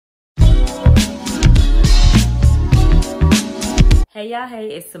Hey y'all, hey,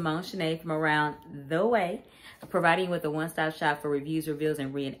 it's Simone Shanae from Around the Way, providing you with a one-stop shop for reviews, reveals,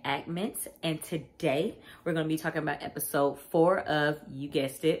 and reenactments. And today, we're going to be talking about episode 4 of, you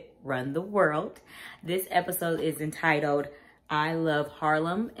guessed it, Run the World. This episode is entitled, I Love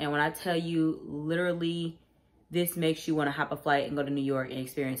Harlem. And when I tell you, literally, this makes you want to hop a flight and go to New York and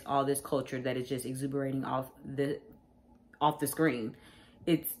experience all this culture that is just exuberating off the screen.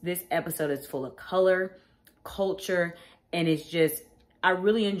 This episode is full of color, culture, and it's just, I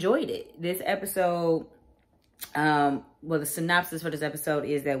really enjoyed it. This episode, well, the synopsis for this episode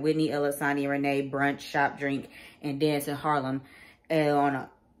is that Whitney, Ella, Sondi, and Renee brunch, shop, drink, and dance in Harlem on a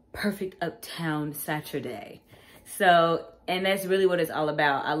perfect uptown Saturday. So, and that's really what it's all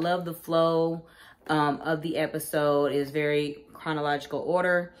about. I love the flow of the episode. It's very chronological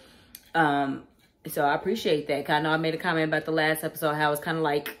order. So I appreciate that. I know I made a comment about the last episode, how it's kind of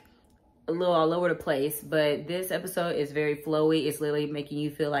like a little all over the place, but this episode is very flowy. It's literally making you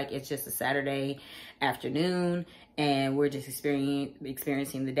feel like it's just a Saturday afternoon and we're just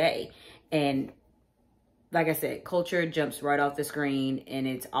experiencing the day. And like I said, culture jumps right off the screen and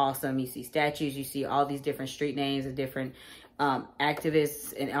it's awesome. You see statues, you see all these different street names of different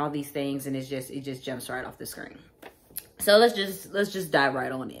activists and all these things, and it just jumps right off the screen. So let's just dive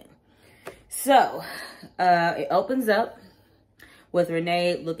right on in. So it opens up with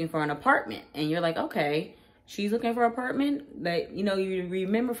Renee looking for an apartment. And you're like, okay, she's looking for an apartment. That, you know, you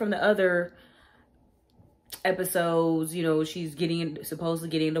remember from the other episodes, you know, she's supposedly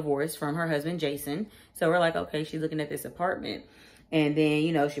getting divorced from her husband, Jason. So we're like, okay, she's looking at this apartment. And then,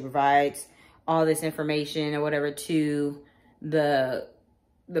 you know, she provides all this information or whatever to the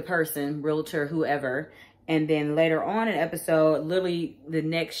person, realtor, whoever. And then later on in the episode, literally the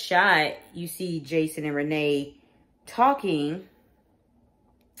next shot, you see Jason and Renee talking.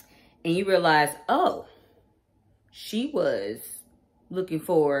 And you realize, oh, she was looking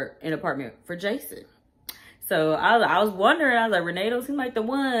for an apartment for Jason. So I was wondering, I was like, Renee don't seem like the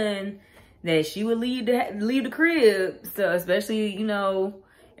one that she would leave the crib. So especially, you know,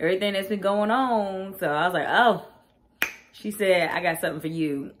 everything that's been going on. So I was like, oh, she said, I got something for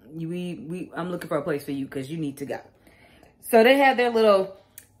you. I'm looking for a place for you because you need to go. So they have their little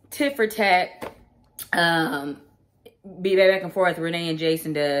tit for tat, be back and forth, Renee and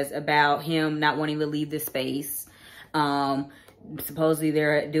Jason does, about him not wanting to leave the space. Supposedly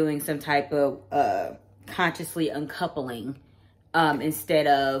they're doing some type of consciously uncoupling instead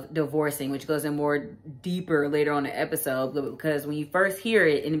of divorcing, which goes in more deeper later on in the episode. Because when you first hear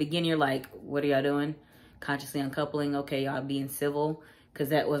it in the beginning, you're like, what are y'all doing? Consciously uncoupling? Okay, y'all being civil? Because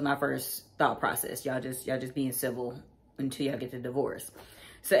that was my first thought process. Y'all just being civil until y'all get the divorce.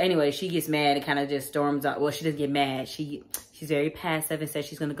 So anyway, she gets mad and kind of just storms out. Well, she doesn't get mad. She's very passive and says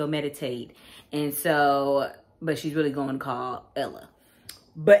she's going to go meditate. And so, but she's really going to call Ella.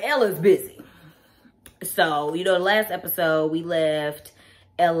 But Ella's busy. So, you know, the last episode, we left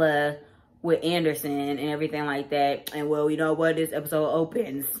Ella with Anderson and everything like that. And well, you know what? This episode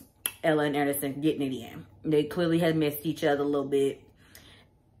opens, Ella and Anderson getting it in. They clearly had missed each other a little bit.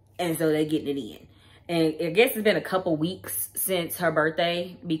 And so they're getting it in. And I guess it's been a couple weeks since her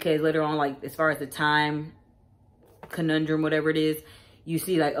birthday, because later on, like, as far as the time conundrum, whatever it is, you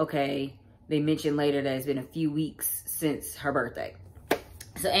see, like, okay, they mentioned later that it's been a few weeks since her birthday.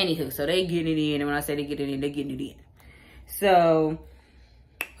 So, anywho, so they getting it in. And when I say they get it in, they getting it in. So,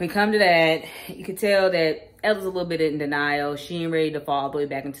 we come to that. You can tell that Ella's a little bit in denial. She ain't ready to fall all the way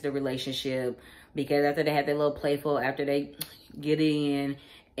back into the relationship, because after they had their little playful, after they get in,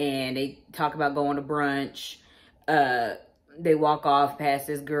 and they talk about going to brunch, they walk off past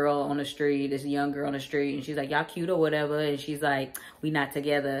this girl on the street, this young girl on the street, and she's like, y'all cute or whatever, and she's like, we not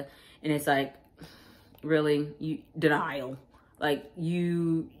together. And it's like, really? Denial. Like,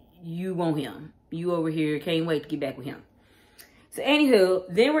 you want him. You over here, can't wait to get back with him. So anywho,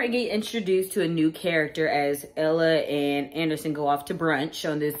 then we're getting introduced to a new character as Ella and Anderson go off to brunch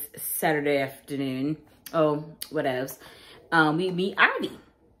on this Saturday afternoon. Oh, whatevs. We meet Ivy.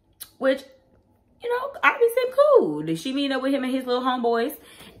 Which, you know, Ivy seemed cool. Did she meet up with him and his little homeboys?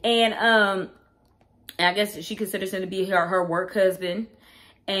 And I guess she considers him to be her work husband.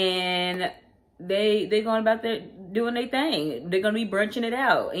 And they going about doing their thing. They're going to be brunching it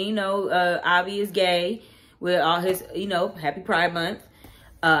out. And, you know, Ivy is gay with all his, you know, happy Pride Month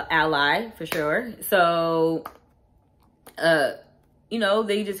ally for sure. So, you know,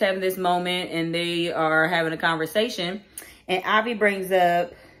 they just having this moment and they are having a conversation. And Ivy brings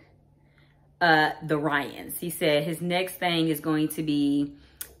up the Ryans. He said his next thing is going to be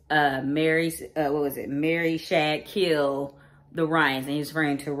Mary Shad kill the Ryans. And he's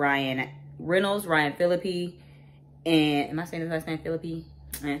referring to Ryan Reynolds, Ryan Phillippe, and am I saying his last name Philippi?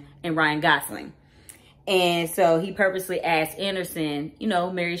 And Ryan Gosling. And so he purposely asked Anderson, you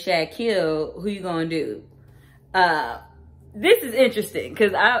know, marry, shag, kill, who you gonna do? This is interesting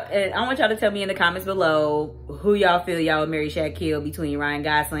because I want y'all to tell me in the comments below who y'all feel y'all would marry, shag, kill between Ryan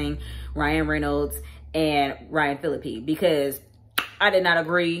Gosling, Ryan Reynolds, and Ryan Phillippe, because I did not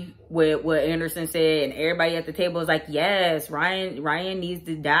agree with what Anderson said, and everybody at the table was like, yes, Ryan needs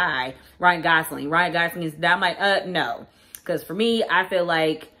to die. Ryan Gosling needs to die. I'm like, no. Because for me, I feel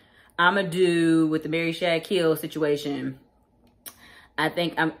like I'm a dude with the marry, shag, kill situation. I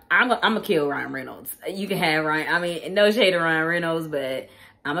think I'm gonna kill Ryan Reynolds. You can have Ryan. I mean, no shade to Ryan Reynolds, but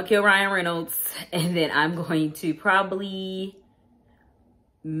I'm gonna kill Ryan Reynolds, and then I'm going to probably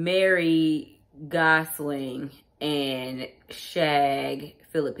marry Gosling and shag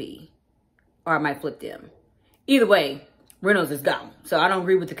Phillippe, or I might flip them. Either way, Reynolds is gone. So I don't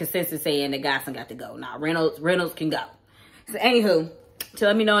agree with the consensus saying that Gosling got to go. Nah, Reynolds can go. So anywho, so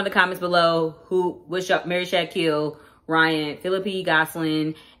let me know in the comments below which marry, shag, kill. Ryan, Phillippe,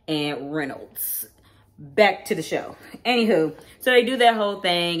 Gosling, and Reynolds. Back to the show. Anywho, so they do that whole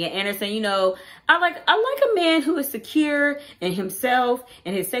thing, and Anderson, you know, I like a man who is secure in himself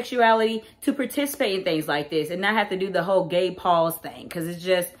and his sexuality to participate in things like this and not have to do the whole gay pause thing, because it's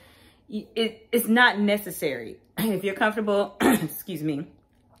just, it's not necessary. If you're comfortable, excuse me,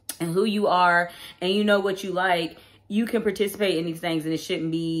 and who you are, and you know what you like, you can participate in these things and it shouldn't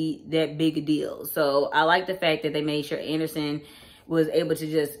be that big a deal. So I like the fact that they made sure Anderson was able to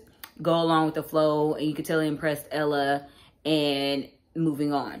just go along with the flow, and you could tell he impressed Ella, and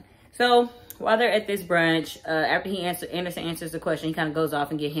moving on. So while they're at this brunch, after Anderson answers the question, he kind of goes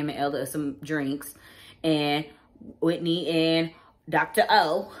off and get him and Ella some drinks, and Whitney and Dr.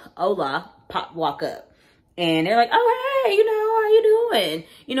 Ola walk up. And they're like, oh, hey, you know, how you doing?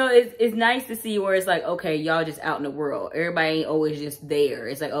 You know, it's nice to see where it's like, okay, y'all just out in the world. Everybody ain't always just there.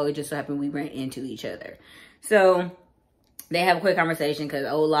 It's like, oh, it just so happened we ran into each other. So they have a quick conversation because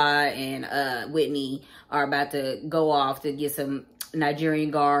Ola and Whitney are about to go off to get some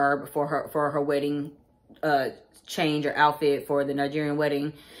Nigerian garb for her wedding, change or outfit for the Nigerian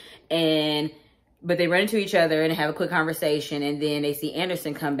wedding. But they run into each other and have a quick conversation, and then they see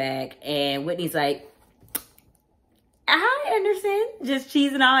Anderson come back, and Whitney's like, hi, Anderson. Just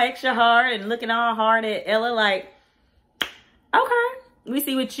cheesing all extra hard and looking all hard at Ella like, okay, we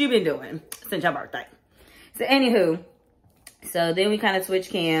see what you've been doing since your birthday. So anywho, so then we kind of switch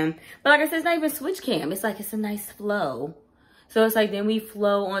cam. But like I said, it's not even switch cam. It's like, it's a nice flow. So it's like, then we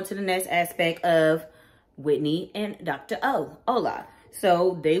flow on to the next aspect of Whitney and Dr. Ola.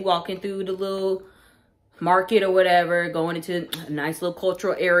 So they walking through the little market or whatever, going into a nice little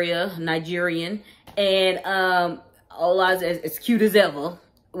cultural area, Nigerian. And Ola's as cute as ever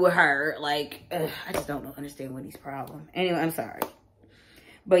with her. Like, I just don't understand Whitney's problem. Anyway, I'm sorry.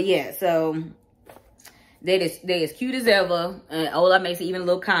 But yeah, so they as cute as ever. And Ola makes even a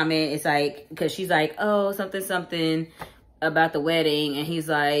little comment. It's like, because she's like, oh, something about the wedding. And he's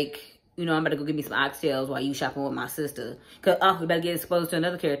like, you know, I'm about to go get me some oxtails while you shopping with my sister. Because, oh, we better get exposed to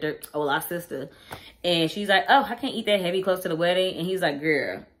another character, Ola's sister. And she's like, oh, I can't eat that heavy close to the wedding. And he's like,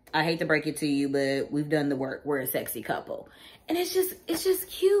 girl, I hate to break it to you, but we've done the work. We're a sexy couple. And it's just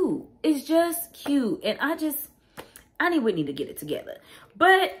cute. It's just cute. And I need Whitney to get it together.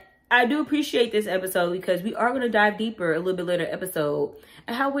 But I do appreciate this episode because we are going to dive deeper a little bit later episode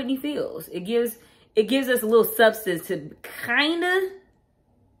at how Whitney feels. It gives us a little substance to kind of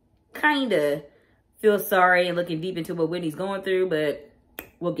feel sorry and looking deep into what Whitney's going through, but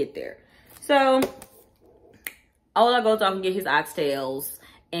we'll get there. So Ola goes off and get his oxtails.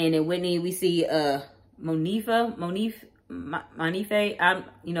 And then Whitney, we see Monife,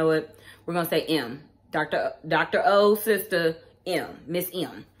 you know what? We're going to say M. Dr. O's sister, M. Miss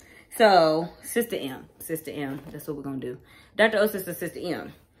M. So, Sister M. That's what we're going to do. Dr. O's sister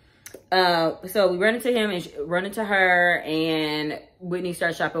M. So we run into him and run into her, and Whitney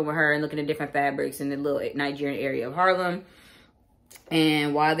starts shopping with her and looking at different fabrics in the little Nigerian area of Harlem.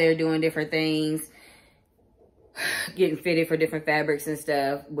 And while they're doing different things, getting fitted for different fabrics and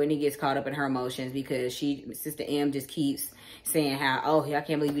stuff, Whitney gets caught up in her emotions because Sister M just keeps saying how, oh, I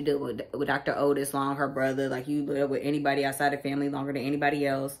can't believe you did with Dr. O this long, her brother, like you live with anybody outside the family longer than anybody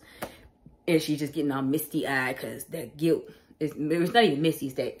else. And she's just getting all misty-eyed because that guilt, it's not even misty,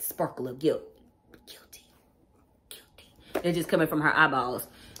 it's that sparkle of guilt. Guilty. It's just coming from her eyeballs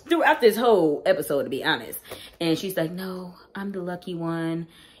throughout this whole episode, to be honest. And she's like, no, I'm the lucky one.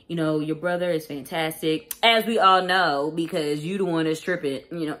 You know, your brother is fantastic, as we all know, because you the one that's tripping.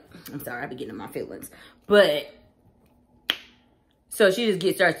 You know, I'm sorry, I be getting in my feelings. But, so she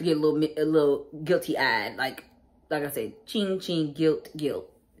just starts to get a little guilty-eyed. Like, like I said, ching, ching, guilt,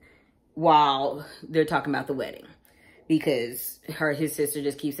 while they're talking about the wedding. Because his sister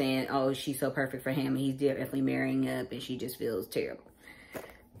just keeps saying, oh, she's so perfect for him, and he's definitely marrying up, and she just feels terrible.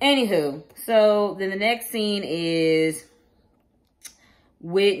 Anywho, so then the next scene is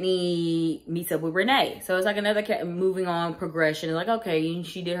Whitney meets up with Renee. So it's like another moving on progression. It's like, okay,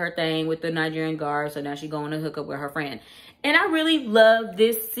 she did her thing with the Nigerian guard, so now she's going to hook up with her friend. And I really love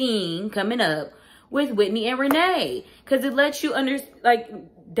this scene coming up with Whitney and Renee, because it lets you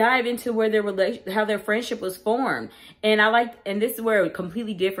dive into where how their friendship was formed. And this is where it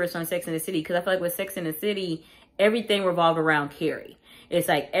completely differs from Sex and the City, because I feel like with Sex and the City, everything revolved around Carrie. It's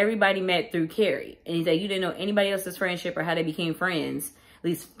like everybody met through Carrie, and he's like, you didn't know anybody else's friendship or how they became friends, at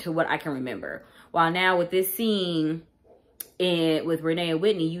least to what I can remember. While now with this scene and with Renee and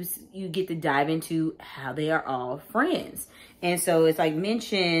Whitney, you get to dive into how they are all friends. And so it's like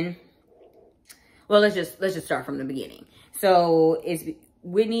mentioned, well, let's just start from the beginning. So it's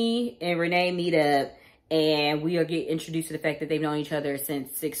Whitney and Renee meet up, and we are getting introduced to the fact that they've known each other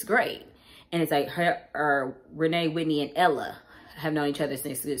since 6th grade. And it's like Renee, Whitney, and Ella have known each other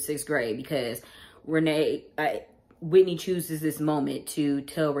since 6th grade, because Whitney chooses this moment to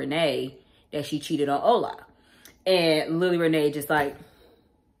tell Renee that she cheated on Ola. And Lily Renee just like,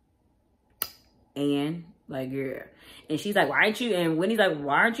 and like, girl. And she's like, why aren't you? And Whitney's like,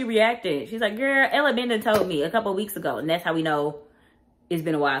 why aren't you reacting? She's like, girl, Ella Benden told me a couple of weeks ago. And that's how we know it's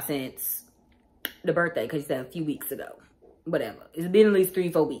been a while since the birthday, because she said a few weeks ago. Whatever. It's been at least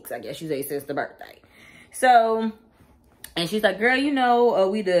 3-4 weeks, I guess you say, since the birthday. So, and she's like, girl, you know,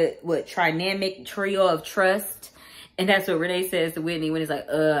 we the, trinamic trio of trust. And that's what Renee says to Whitney when it's like,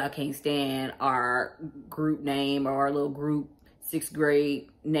 I can't stand our group name, or our little group 6th grade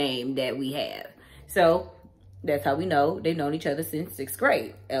name that we have. So that's how we know they've known each other since 6th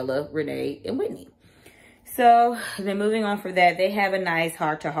grade. Ella, Renee, and Whitney. So then moving on from that, they have a nice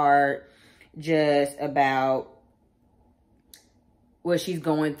heart-to-heart just about what she's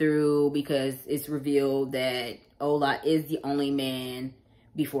going through, because it's revealed that Ola is the only man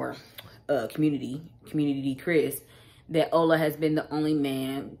before Community Chris, that Ola has been the only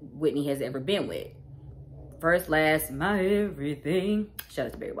man Whitney has ever been with. First, last, my everything. Shout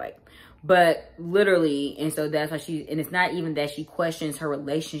out to Barry White. But literally, and so that's why and it's not even that she questions her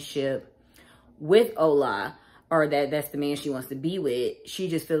relationship with Ola, or that's the man she wants to be with. She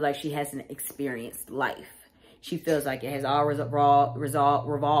just feels like she hasn't experienced life. She feels like it has all revolved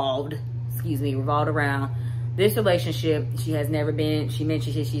around this relationship. She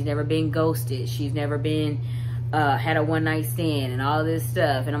mentioned she's never been ghosted. She's never been, had a one-night stand and all this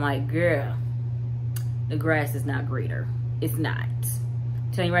stuff. And I'm like, girl, the grass is not greener. It's not.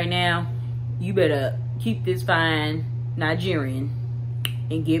 I'm telling you right now, you better keep this fine Nigerian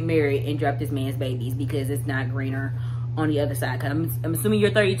and get married and drop this man's babies, because it's not greener on the other side. Cause I'm assuming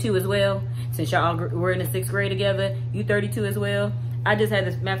you're 32 as well. Since y'all were in the 6th grade together, you 32 as well. I just had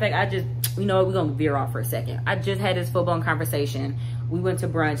this, matter of fact, you know what, we're gonna veer off for a second. I just had this full-blown conversation. We went to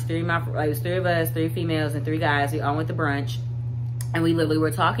brunch, it was 3 of us, 3 females and 3 guys. We all went to brunch, and we literally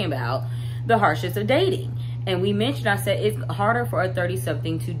were talking about the hardships of dating. And we mentioned, I said, it's harder for a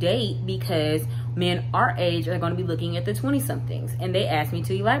 30-something to date because men our age are going to be looking at the 20-somethings. And they asked me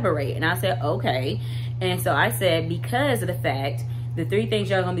to elaborate. And I said, okay. And so I said, because of the fact, the 3 things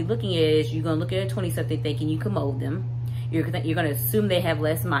y'all going to be looking at is, you're going to look at a 20-something thinking you can mold them. You're going to assume they have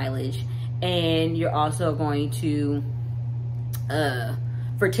less mileage. And you're also going to,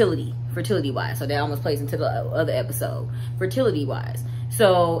 fertility-wise. So that almost plays into the other episode. Fertility-wise.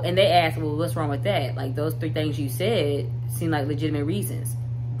 So, and they asked, well, what's wrong with that? Like, those 3 things you said seem like legitimate reasons.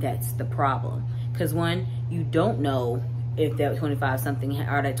 That's the problem. Because 1, you don't know if that 25-something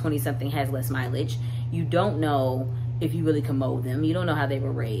or that 20-something has less mileage. You don't know if you really can mold them. You don't know how they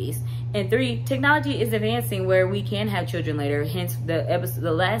were raised. And 3, technology is advancing where we can have children later. Hence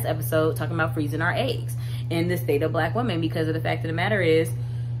the last episode talking about freezing our eggs in the state of Black women, because of the fact of the matter is,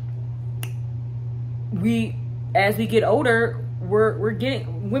 as we get older, we're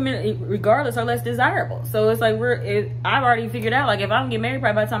getting, women regardless are less desirable. So it's like I've already figured out, like, if I don't get married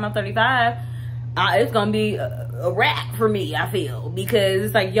probably by the time I'm 35, it's gonna be a wrap for me, I feel, because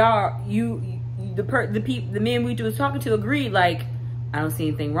it's like, y'all, the men we was talking to agreed, like, I don't see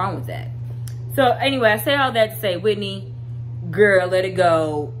anything wrong with that. So anyway, I say all that to say, Whitney, girl, let it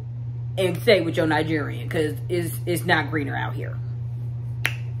go and stay with your Nigerian, because it's not greener out here.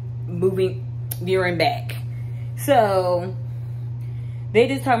 Veering back. So they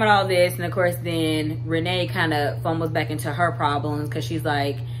just talking about all this, and of course then Renee kind of fumbles back into her problems, because she's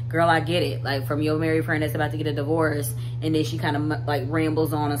like, girl, I get it. Like, from your married friend that's about to get a divorce, and then she kind of like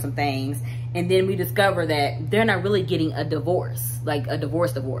rambles on some things, and then we discover that they're not really getting a divorce, like a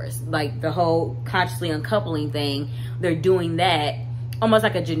divorce. Like the whole consciously uncoupling thing, they're doing that almost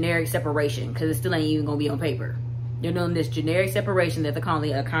like a generic separation, because it still ain't even gonna be on paper. They're doing this generic separation that they're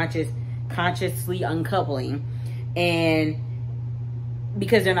calling a consciously uncoupling, and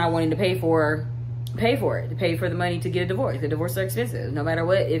because they're not wanting to pay for the money to get a divorce. The divorces are expensive, no matter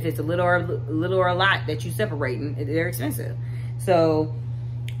what. If it's a little or a lot that you separating, they're expensive. So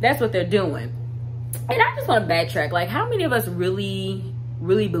that's what they're doing. And I just want to backtrack. Like, how many of us really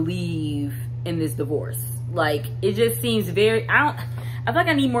believe in this divorce? Like, it just seems very, I feel like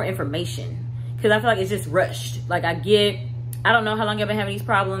I need more information, because I feel like it's just rushed. Like, I don't know how long I've been having these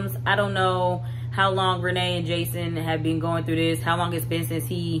problems. I don't know how long Renee and Jason have been going through this, how long it's been since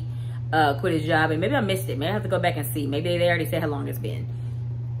he quit his job. And maybe I missed it. Maybe I have to go back and see. Maybe they already said how long it's been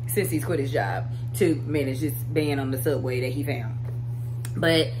since he's quit his job to manage this ban on the subway that he found.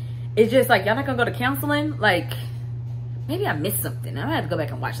 But it's just like, y'all not gonna go to counseling? Like, maybe I missed something. I might have to go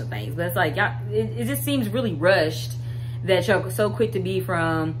back and watch some things. But it's like, y'all, it just seems really rushed that y'all so quick to be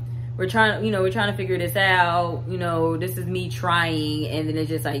from, we're trying to figure this out, this is me trying, and then it's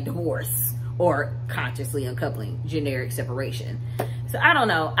just like divorce or consciously uncoupling, generic separation. So I don't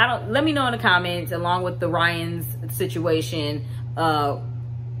know. Let me know in the comments, along with the Ryan's situation, how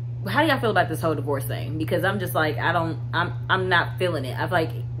do y'all feel about this whole divorce thing? Because I'm just like, I'm not feeling it. I feel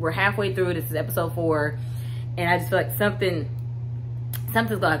like we're halfway through. This is episode 4, and I just feel like something's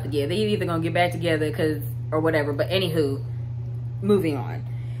gonna have to give. They're either gonna get back together or whatever. But anywho, moving on.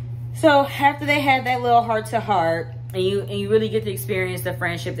 So after they had that little heart to heart, and you really get to experience the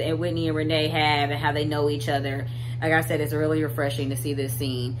friendship that Whitney and Renee have and how they know each other. Like I said, it's really refreshing to see this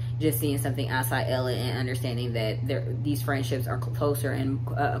scene, just seeing something outside Ella and understanding that these friendships are closer and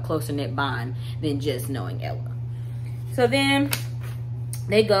a closer knit bond than just knowing Ella. So then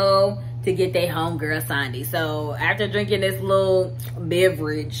they go to get their homegirl Sondi. So after drinking this little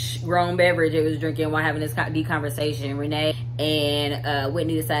grown beverage it was drinking while having this deep conversation, Renee and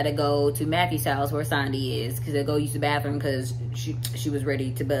Whitney decided to go to Matthew's house where Sondi is, because they go use the bathroom because she was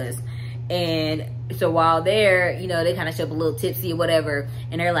ready to buzz. And so while there, they kind of show up a little tipsy or whatever,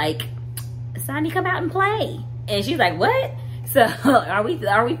 and they're like, Sondi, come out and play. And she's like, what? So are we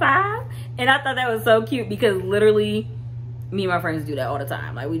 5? And I thought that was so cute, because literally me and my friends do that all the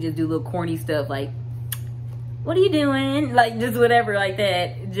time. Like, we just do little corny stuff like, what are you doing? Like, just whatever like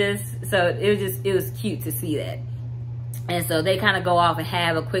that. So it was cute to see that. And so they kind of go off and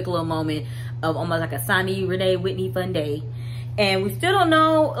have a quick little moment of almost like a Sondi, Renee, Whitney fun day. And we still don't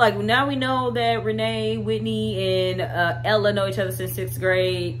know, like, now we know that Renee, Whitney, and Ella know each other since 6th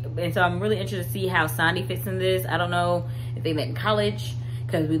grade. And so I'm really interested to see how Sondi fits in this. I don't know if they met in college,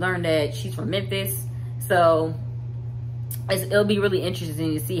 because we learned that she's from Memphis. So it'll be really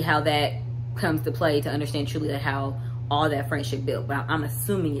interesting to see how that comes to play, to understand truly how all that friendship built. But I'm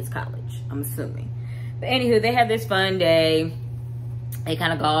assuming it's college. I'm assuming. But anywho, they have this fun day. They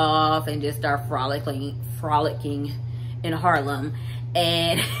kind of go off and just start frolicking in Harlem.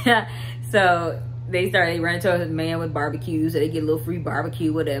 And so they run into a man with barbecue, so they get a little free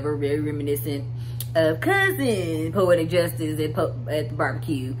barbecue, whatever, very reminiscent of Cousin Poetic Justice at the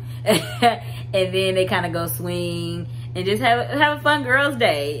barbecue. And then they kind of go swing and just have a fun girls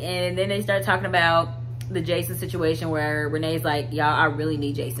day. And then they start talking about the Jason situation, where Renee's like, y'all, I really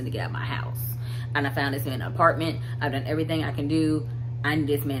need Jason to get out of my house. And I found this man in an apartment. I've done everything I can do. I need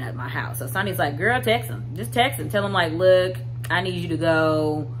this man out of my house. So Sonny's like, girl, text him. Just text him. Tell him, like, look, I need you to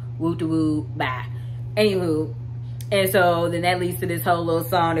go. Woo to woo. Bye. Anywho. And so then that leads to this whole little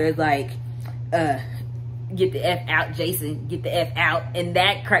song that's like, get the F out, Jason. Get the F out. And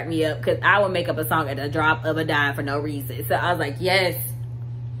that cracked me up, because I would make up a song at the drop of a dime for no reason. So I was like, yes.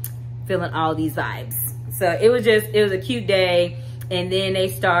 Feeling all these vibes. So it was a cute day. And then they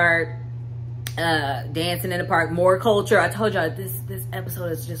start dancing in the park. More culture. I told y'all this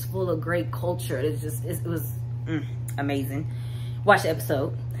episode is just full of great culture. It was amazing. Watch the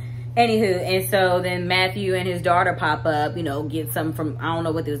episode. Anywho, and so then Matthew and his daughter pop up, get something from, I don't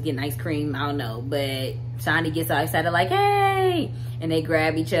know what they was getting, ice cream, I don't know, but Sondi gets all excited like, hey, and they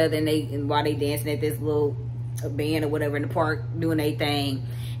grab each other, and while they dancing at this little band or whatever in the park doing their thing,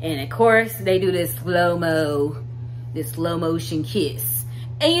 and of course they do this slow motion kiss.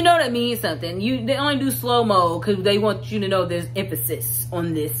 And you know that means something. They only do slow-mo because they want you to know there's emphasis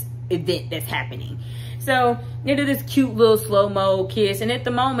on this event that's happening. So they do this cute little slow-mo kiss. And at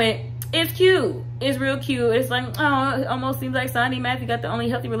the moment, it's cute. It's real cute. It's like, oh, it almost seems like Sondi and Matthew got the only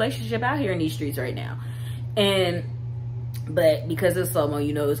healthy relationship out here in these streets right now. And But because of slow-mo,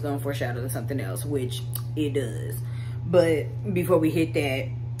 you know it's going to foreshadow to something else, which it does. But before we hit that,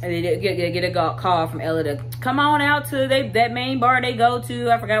 they get a call from Ella to come on out to that main bar they go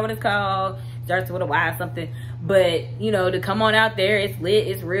to. I forgot what it's called. Starts with a Y or something. But, you know, to come on out there. It's lit.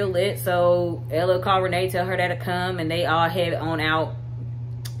 It's real lit. So Ella called Renee, tell her that to come. And they all head on out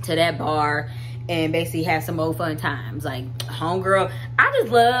to that bar and basically have some old fun times. Like, homegirl. I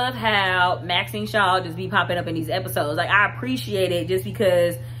just love how Maxine Shaw just be popping up in these episodes. Like, I appreciate it just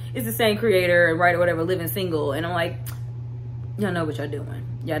because it's the same creator and writer, whatever, living single. And I'm like, y'all know what y'all doing.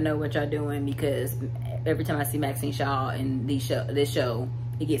 Y'all know what y'all doing, because every time I see Maxine Shaw in this show,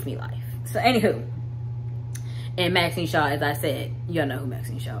 it gives me life. So, anywho. And Maxine Shaw, as I said, y'all know who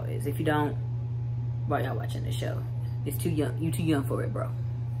Maxine Shaw is. If you don't, why y'all watching this show? It's too young. You too young for it, bro.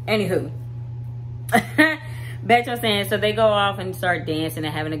 Anywho. Back to what I'm saying. So, they go off and start dancing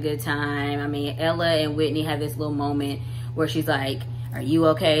and having a good time. I mean, Ella and Whitney have this little moment where she's like, are you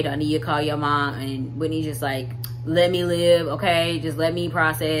okay? Do I need you to call your mom? And Whitney's just like, let me live, okay? Just let me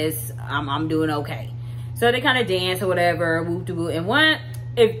process. I'm doing okay. So they kind of dance or whatever, whoop de whoop. And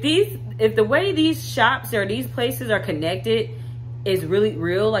if the way these shops or these places are connected is really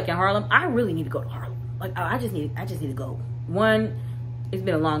real, like in Harlem, I really need to go to Harlem. Like, I just need to go. One, it's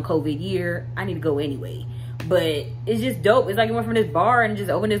been a long COVID year. I need to go anyway. But it's just dope. It's like you went from this bar and just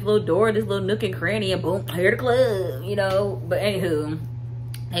opened this little door, this little nook and cranny, and boom, here the club, you know? But anywho,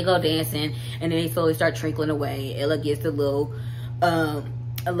 they go dancing, and then they slowly start trickling away. Ella gets a little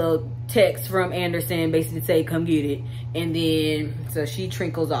text from Anderson, basically to say, come get it. And then, so she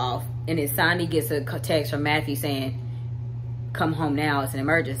trickles off. And then Sondi gets a text from Matthew saying, come home now, it's an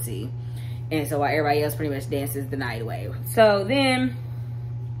emergency. And so while everybody else pretty much dances the night away. So then,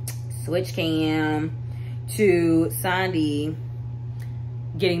 switch cam to Sondi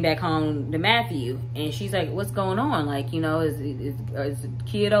getting back home to Matthew, and she's like, what's going on? Like, you know, is the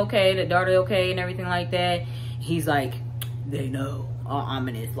kid okay, the daughter okay, and everything like that? He's like, they know, all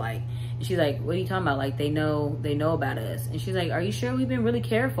ominous, like. And she's like, what are you talking about? Like, they know about us. And she's like, are you sure? We've been really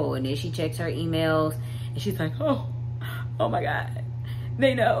careful. And then she checks her emails, and she's like, oh my God,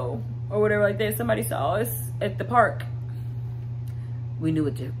 they know, or whatever like that. Somebody saw us at the park. We knew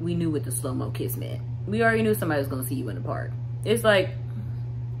what the slow-mo kiss meant. We already knew somebody was gonna see you in the park. It's like,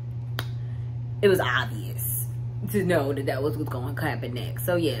 it was obvious to know that was what's going to happen next.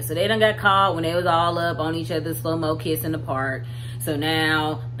 So yeah, so they done got caught when they was all up on each other's slow-mo kiss in the park. So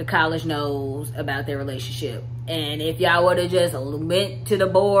now the college knows about their relationship. And if y'all would have just went to the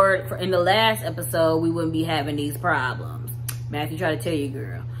board in the last episode, we wouldn't be having these problems. Matthew tried to tell you,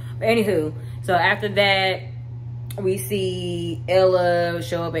 girl. But anywho, so after that, we see Ella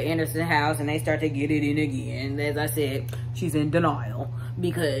show up at Anderson's house, and they start to get it in again. As I said, she's in denial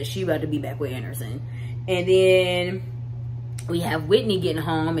because she about to be back with Anderson. And then we have Whitney getting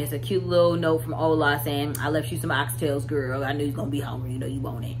home. It's a cute little note from Ola saying, I left you some oxtails, girl. I knew you're gonna be hungry. You know you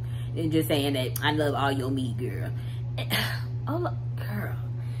want it. And just saying that I love all your meat, girl. And, Ola, girl.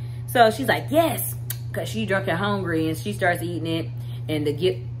 So she's like, yes, because she drunk and hungry, and she starts eating it, and the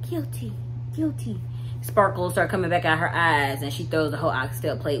guilty sparkles start coming back out her eyes, and she throws the whole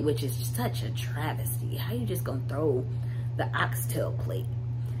oxtail plate, which is such a travesty. How you just gonna throw the oxtail plate?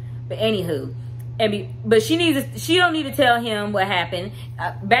 But anywho, but she don't need to tell him what happened.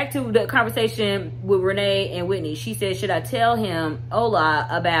 Back to the conversation with Renee and Whitney. She said, should I tell him, Ola,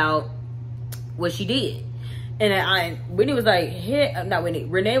 about what she did? And Whitney was like,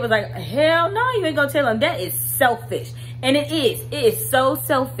 Renee was like, hell no, you ain't gonna tell him. That is selfish. And it is so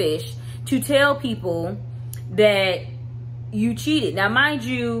selfish to tell people that you cheated. Now, mind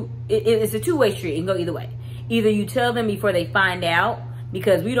you, it's a two-way street. It can go either way. Either you tell them before they find out,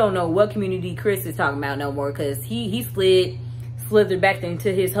 because we don't know what community Chris is talking about no more, because he slithered back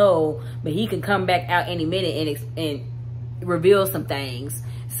into his hole, but he can come back out any minute and reveal some things.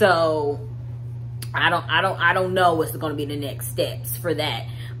 So I don't know what's going to be the next steps for that.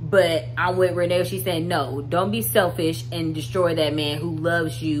 But I'm with Renee. She's saying, no, don't be selfish and destroy that man who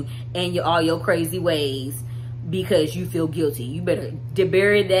loves you and all your crazy ways because you feel guilty. You better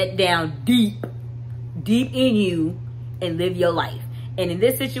bury that down deep in you and live your life. And in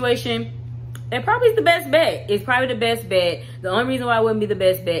this situation, that probably is the best bet. It's probably the best bet. The only reason why it wouldn't be the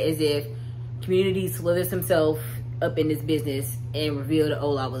best bet is if community slithers himself up in this business and revealed that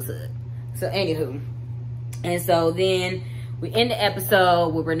Ola was hood. So anywho, and so then we end the episode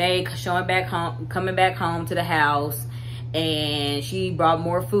with Renee coming back home to the house, and she brought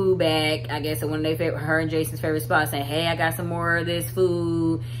more food back. I guess at one of her and Jason's favorite spots, saying, "Hey, I got some more of this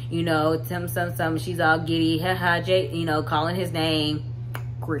food." You know, some. She's all giddy, haha. Jay, you know, calling his name.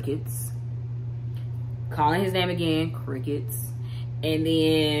 Crickets. calling his name again, crickets. And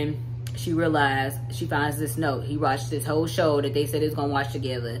then she realized, she finds this note. He watched this whole show that they said he was gonna watch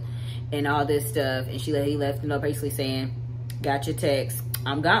together and all this stuff. And he left a note basically saying, got your text,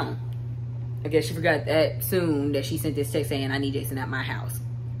 I'm gone. I guess she forgot that soon that she sent this text saying, I need Jason at my house.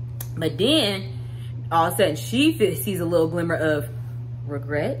 But then all of a sudden she sees a little glimmer of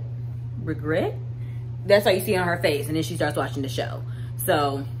regret. That's how you see on her face. And then she starts watching the show.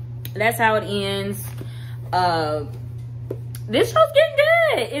 So that's how it ends. This show's getting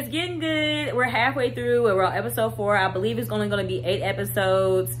good. It's getting good. We're halfway through. We're on episode 4. I believe it's only going to be 8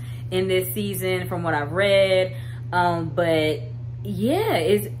 episodes in this season from what I've read. But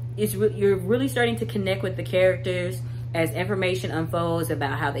yeah, you're really starting to connect with the characters as information unfolds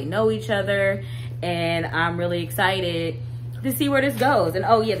about how they know each other. And I'm really excited to see where this goes. And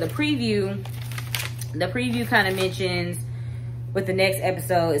oh yeah, the preview kind of mentions with the next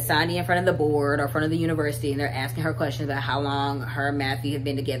episode is Sondi in front of the board or front of the university, and they're asking her questions about how long her and Matthew have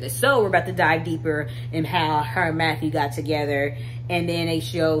been together. So we're about to dive deeper in how her and Matthew got together, and then they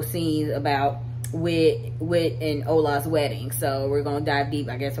show scenes about Whit and Ola's wedding. So we're gonna dive deep.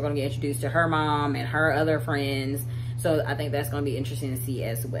 I guess we're gonna get introduced to her mom and her other friends. So I think that's gonna be interesting to see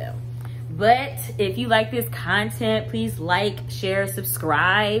as well. But if you like this content, please like, share,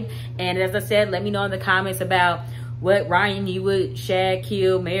 subscribe. And as I said, let me know in the comments about what Ryan you would shag,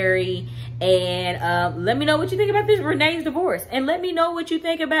 kill, marry. And let me know what you think about this Renee's divorce. And let me know what you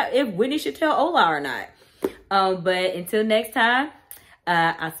think about if Whitney should tell Ola or not. But until next time,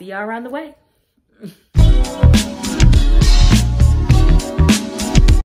 I'll see y'all around the way.